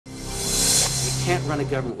can't run a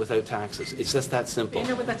government without taxes. It's just that simple.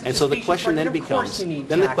 And so the the question then becomes,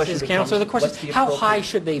 Councillor, the question is, how high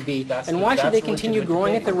should they be, and why should they continue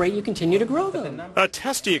growing at the rate you continue to grow them? A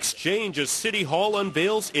testy exchange as City Hall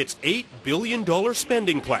unveils its $8 billion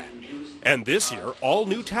spending plan. And this year, all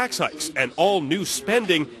new tax hikes and all new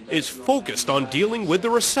spending is focused on dealing with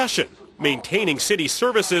the recession. Maintaining city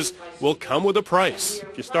services will come with a price.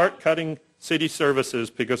 If you start cutting city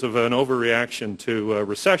services because of an overreaction to a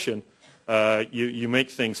recession, you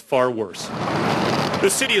make things far worse. The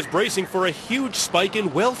city is bracing for a huge spike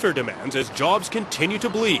in welfare demands as jobs continue to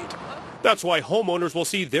bleed. That's why homeowners will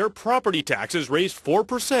see their property taxes raised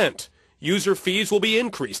 4%. User fees will be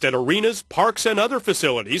increased at arenas, parks, and other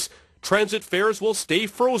facilities. Transit fares will stay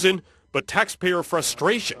frozen, but taxpayer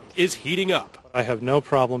frustration is heating up. I have no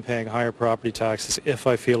problem paying higher property taxes if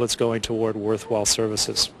I feel it's going toward worthwhile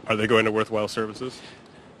services. Are they going to worthwhile services?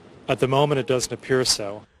 At the moment, it doesn't appear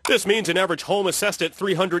so. This means an average home assessed at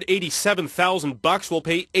 $387,000 will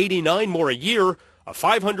pay $89 more a year. A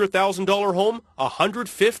 $500,000 home,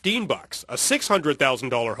 $115. A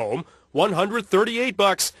 $600,000 home,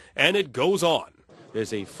 $138, and it goes on.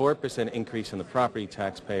 There's a 4% increase in the property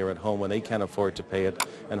tax payer at home when they can't afford to pay it,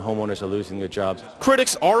 and homeowners are losing their jobs.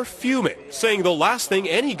 Critics are fuming, saying the last thing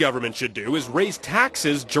any government should do is raise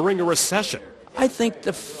taxes during a recession. I think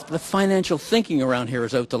the financial thinking around here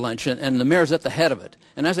is out to lunch, and the mayor's at the head of it.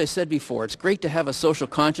 And as I said before, it's great to have a social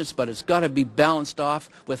conscience, but it's got to be balanced off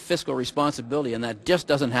with fiscal responsibility, and that just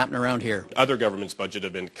doesn't happen around here. Other governments' budget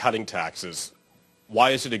have been cutting taxes.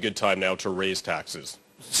 Why is it a good time now to raise taxes?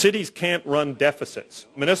 Cities can't run deficits.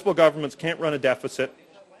 Municipal governments can't run a deficit.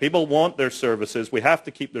 People want their services. We have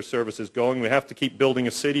to keep their services going. We have to keep building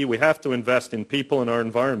a city. We have to invest in people and our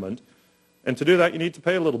environment. And to do that, you need to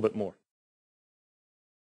pay a little bit more.